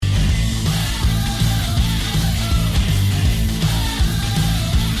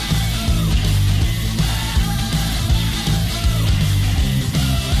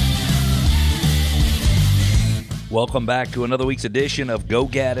Welcome back to another week's edition of Go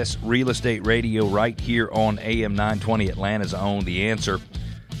Gaddis Real Estate Radio right here on AM 920, Atlanta's own The Answer.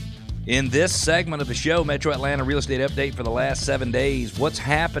 In this segment of the show, Metro Atlanta Real Estate Update for the last 7 days. What's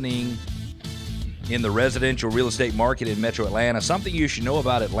happening in the residential real estate market in Metro Atlanta? Something you should know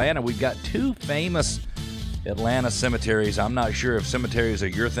about Atlanta. We've got two famous Atlanta cemeteries. I'm not sure if cemeteries are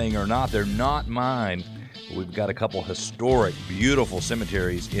your thing or not. They're not mine. We've got a couple historic, beautiful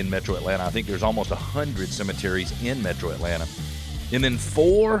cemeteries in Metro Atlanta. I think there's almost 100 cemeteries in Metro Atlanta. And then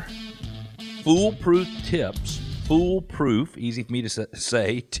 4 foolproof tips, easy for me to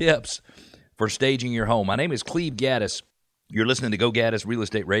say, tips for staging your home. My name is Cleve Gaddis. You're listening to Go Gaddis Real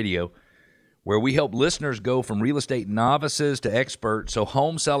Estate Radio, where we help listeners go from real estate novices to experts so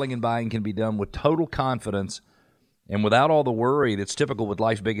home selling and buying can be done with total confidence and without all the worry that's typical with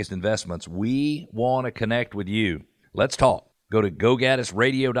life's biggest investments. We want to connect with you. Let's talk. Go to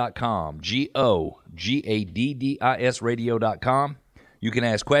GoGaddisRadio.com, GoGaddis Radio.com. You can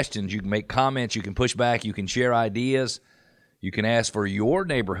ask questions, you can make comments, you can push back, you can share ideas. You can ask for your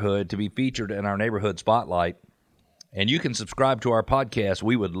neighborhood to be featured in our neighborhood spotlight. And you can subscribe to our podcast.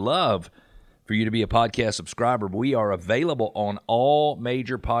 We would love for you to be a podcast subscriber. We are available on all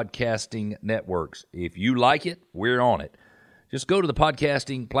major podcasting networks. If you like it, we're on it. Just go to the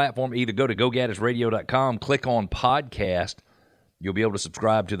podcasting platform. Either go to GoGaddisRadio.com, click on podcast. You'll be able to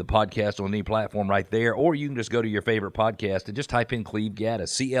subscribe to the podcast on any platform right there. Or you can just go to your favorite podcast and just type in Cleve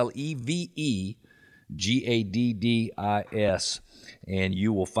Gaddis, CLEVEGADDIS, and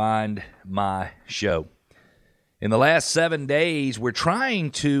you will find my show. In the last 7 days, we're trying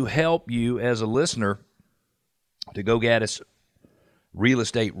to help you as a listener to Go Gaddis Real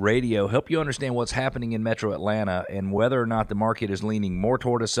Estate Radio, help you understand what's happening in Metro Atlanta and whether or not the market is leaning more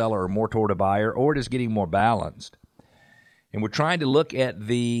toward a seller or more toward a buyer, or it is getting more balanced. And we're trying to look at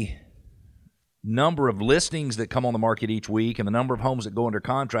the number of listings that come on the market each week and the number of homes that go under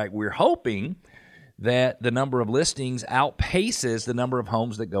contract. We're hoping that the number of listings outpaces the number of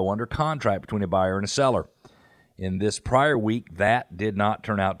homes that go under contract between a buyer and a seller. In this prior week, that did not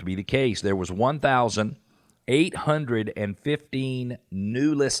turn out to be the case. There was 1,815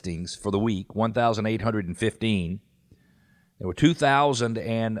 new listings for the week, 1,815. There were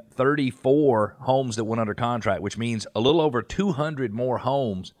 2,034 homes that went under contract, which means a little over 200 more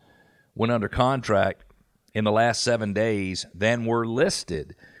homes went under contract in the last 7 days than were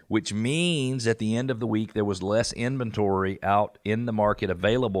listed, which means at the end of the week there was less inventory out in the market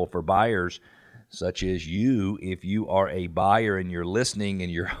available for buyers such as you, if you are a buyer and you're listening and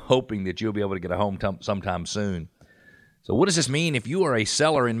you're hoping that you'll be able to get a home sometime soon. So what does this mean if you are a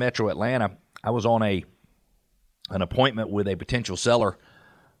seller in Metro Atlanta? I was on an appointment with a potential seller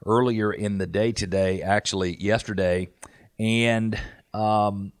earlier in the day today, actually yesterday, and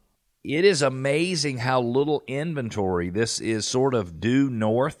it is amazing how little inventory. This is sort of due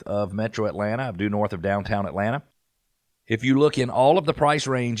north of Metro Atlanta, due north of downtown Atlanta. If you look in all of the price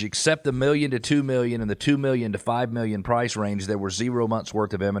range except the $1 million to $2 million and the $2 million to $5 million price range, there were 0 months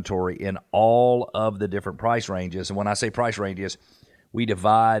worth of inventory in all of the different price ranges. And when I say price ranges, we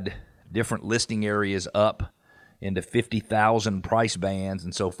divide different listing areas up into 50,000 price bands,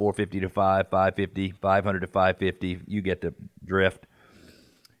 and so 450 to 550, 500 to 550, you get the drift.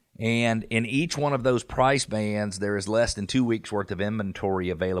 And in each one of those price bands, there is less than 2 weeks worth of inventory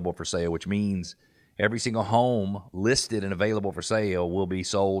available for sale, which means every single home listed and available for sale will be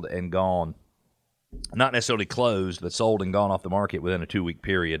sold and gone. Not necessarily closed, but sold and gone off the market within a 2-week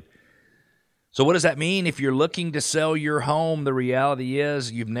period. So what does that mean? If you're looking to sell your home, the reality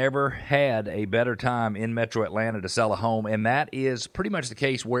is you've never had a better time in Metro Atlanta to sell a home, and that is pretty much the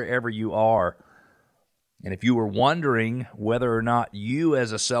case wherever you are. And if you were wondering whether or not you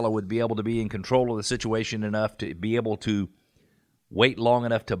as a seller would be able to be in control of the situation enough to be able to wait long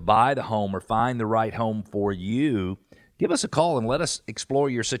enough to buy the home or find the right home for you, give us a call and let us explore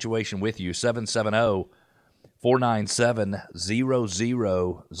your situation with you.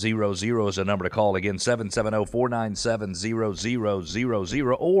 770-497-0000 is a number to call. Again,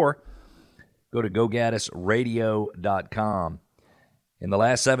 770-497-0000, or go to GoGaddisRadio.com. In the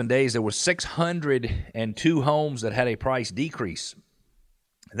last 7 days, there were 602 homes that had a price decrease.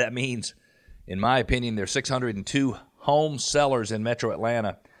 That means, in my opinion, there's 602 home sellers in Metro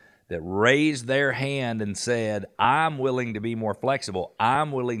Atlanta that raised their hand and said, I'm willing to be more flexible.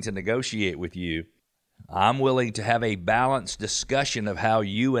 I'm willing to negotiate with you. I'm willing to have a balanced discussion of how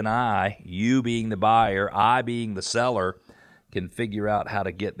you and I, you being the buyer, I being the seller, can figure out how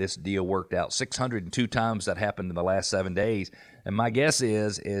to get this deal worked out. 602 times that happened in the last 7 days. And my guess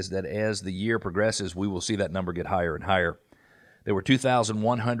is that as the year progresses, we will see that number get higher and higher. There were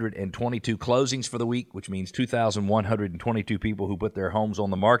 2,122 closings for the week, which means 2,122 people who put their homes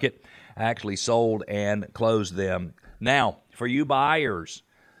on the market actually sold and closed them. Now, for you buyers,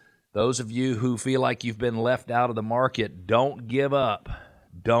 those of you who feel like you've been left out of the market, don't give up.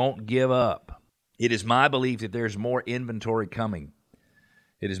 Don't give up. It is my belief that there's more inventory coming.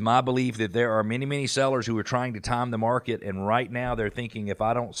 It is my belief that there are many, many sellers who are trying to time the market, and right now they're thinking, if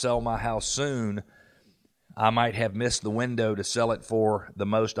I don't sell my house soon, I might have missed the window to sell it for the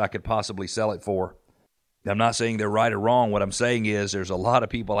most I could possibly sell it for. I'm not saying they're right or wrong. What I'm saying is there's a lot of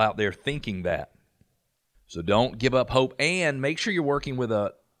people out there thinking that. So don't give up hope, and make sure you're working with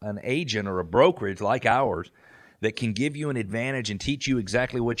an agent or a brokerage like ours that can give you an advantage and teach you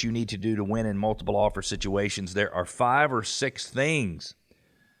exactly what you need to do to win in multiple offer situations. There are 5 or 6 things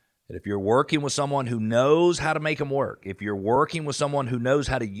that if you're working with someone who knows how to make them work, if you're working with someone who knows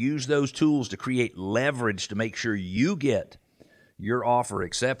how to use those tools to create leverage to make sure you get your offer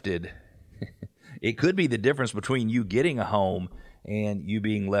accepted, it could be the difference between you getting a home and you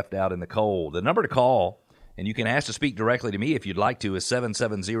being left out in the cold. The number to call, and you can ask to speak directly to me if you'd like to, is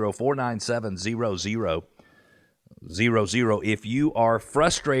 770-497-0000. If you are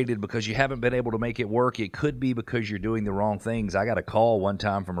frustrated because you haven't been able to make it work, it could be because you're doing the wrong things. I got a call one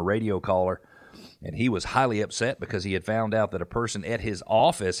time from a radio caller, and he was highly upset because he had found out that a person at his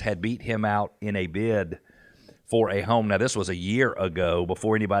office had beat him out in a bid for a home. Now, this was a year ago,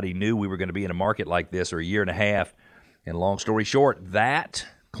 before anybody knew we were going to be in a market like this, or a year and a half. And long story short, that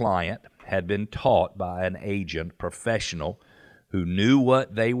client had been taught by an agent professional who knew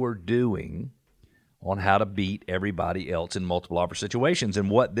what they were doing on how to beat everybody else in multiple offer situations. And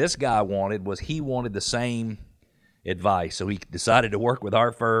what this guy wanted was he wanted the same advice. So he decided to work with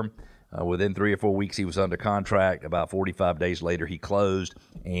our firm. Within 3 or 4 weeks, he was under contract. About 45 days later, he closed,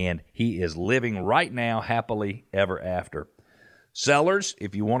 and he is living right now happily ever after. Sellers,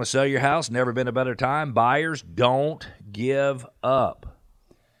 if you want to sell your house, never been a better time. Buyers, don't give up.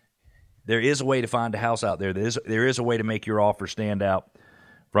 There is a way to find a house out there. There is a way to make your offer stand out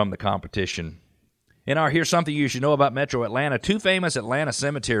from the competition. And here's something you should know about Metro Atlanta. 2 famous Atlanta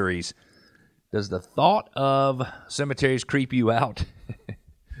cemeteries. Does the thought of cemeteries creep you out?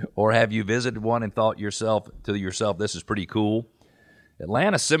 Or have you visited one and thought to yourself, this is pretty cool?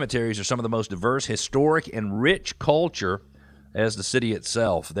 Atlanta cemeteries are some of the most diverse, historic, and rich culture as the city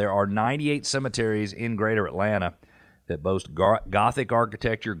itself. There are 98 cemeteries in greater Atlanta that boast Gothic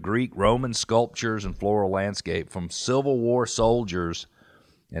architecture, Greek, Roman sculptures, and floral landscape. From Civil War soldiers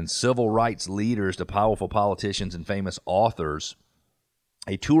and civil rights leaders to powerful politicians and famous authors,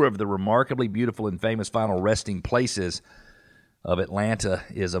 a tour of the remarkably beautiful and famous final resting places of Atlanta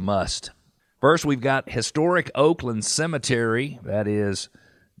is a must. First, we've got historic Oakland Cemetery. That is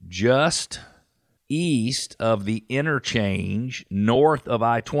just east of the interchange, north of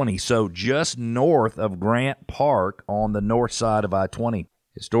I-20. So just north of Grant Park on the north side of I-20.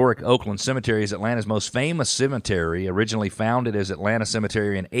 Historic Oakland Cemetery is Atlanta's most famous cemetery. Originally founded as Atlanta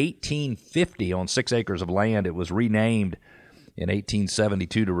Cemetery in 1850 on 6 acres of land, it was renamed in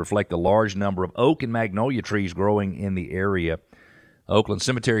 1872 to reflect the large number of oak and magnolia trees growing in the area. Oakland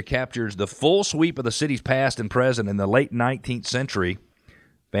Cemetery captures the full sweep of the city's past and present. In the late 19th century,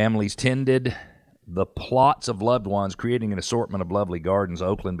 families tended the plots of loved ones, creating an assortment of lovely gardens.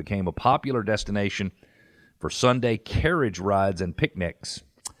 Oakland became a popular destination for Sunday carriage rides and picnics.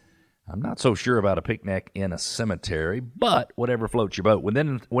 I'm not so sure about a picnic in a cemetery, but whatever floats your boat.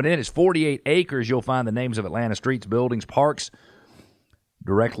 Within its 48 acres, you'll find the names of Atlanta streets, buildings, parks,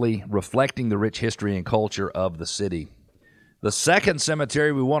 directly reflecting the rich history and culture of the city. The second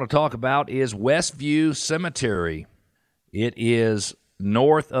cemetery we want to talk about is Westview Cemetery. It is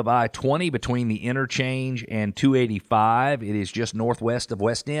north of I-20 between the interchange and 285. It is just northwest of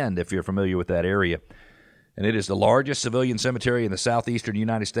West End, if you're familiar with that area. And it is the largest civilian cemetery in the southeastern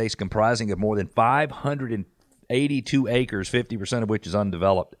United States, comprising of more than 582 acres, 50% of which is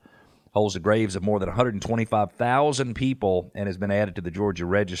undeveloped. Holds the graves of more than 125,000 people and has been added to the Georgia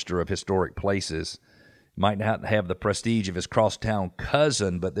Register of Historic Places. Might not have the prestige of his crosstown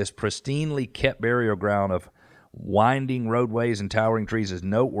cousin, but this pristinely kept burial ground of winding roadways and towering trees is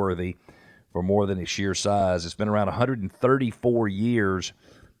noteworthy for more than its sheer size. It's been around 134 years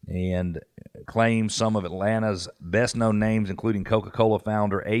and claims some of Atlanta's best-known names, including Coca-Cola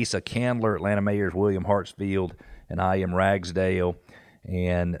founder Asa Candler, Atlanta mayors William Hartsfield and I.M. Ragsdale,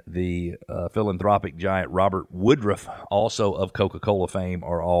 and the philanthropic giant Robert Woodruff, also of Coca-Cola fame,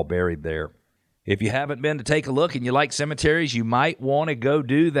 are all buried there. If you haven't been to take a look and you like cemeteries, you might want to go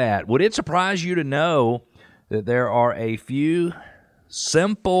do that. Would it surprise you to know that there are a few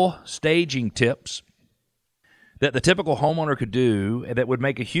simple staging tips that the typical homeowner could do that would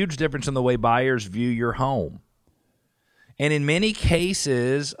make a huge difference in the way buyers view your home. And in many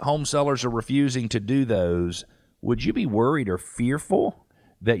cases, home sellers are refusing to do those. Would you be worried or fearful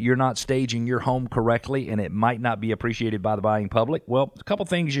that you're not staging your home correctly and it might not be appreciated by the buying public? Well, a couple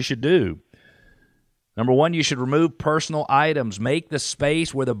things you should do. Number one, you should remove personal items. Make the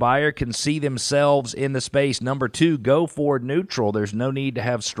space where the buyer can see themselves in the space. Number two, go for neutral. There's no need to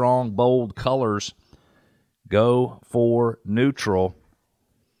have strong, bold colors. Go for neutral.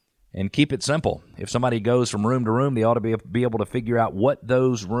 And keep it simple. If somebody goes from room to room, they ought to be able to figure out what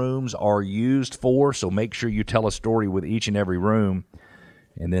those rooms are used for. So make sure you tell a story with each and every room.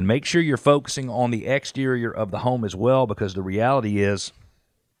 And then make sure you're focusing on the exterior of the home as well, because the reality is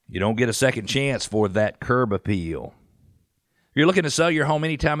you don't get a second chance for that curb appeal. If you're looking to sell your home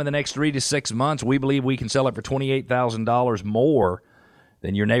anytime in the next 3 to 6 months, we believe we can sell it for $28,000 more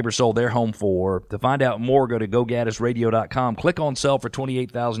than your neighbor sold their home for. To find out more, go to GoGaddisRadio.com. Click on sell for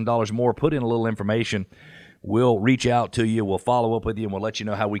 $28,000 more. Put in a little information. We'll reach out to you. We'll follow up with you, and we'll let you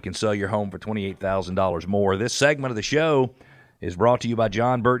know how we can sell your home for $28,000 more. This segment of the show is brought to you by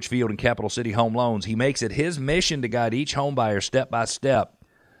John Birchfield and Capital City Home Loans. He makes it his mission to guide each home buyer step by step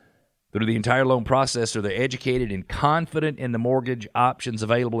through the entire loan process so they're educated and confident in the mortgage options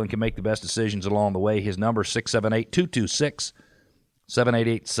available and can make the best decisions along the way. His number is 678-226-7887,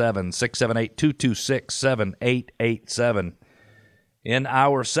 678-226-7887. In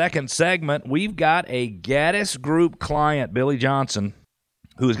our second segment, we've got a Gaddis Group client, Billy Johnson,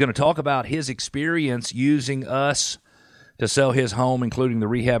 who is going to talk about his experience using us to sell his home, including the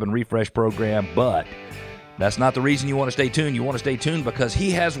rehab and refresh program. But that's not the reason you want to stay tuned. You want to stay tuned because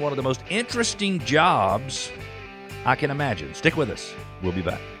he has one of the most interesting jobs I can imagine. Stick with us. We'll be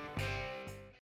back.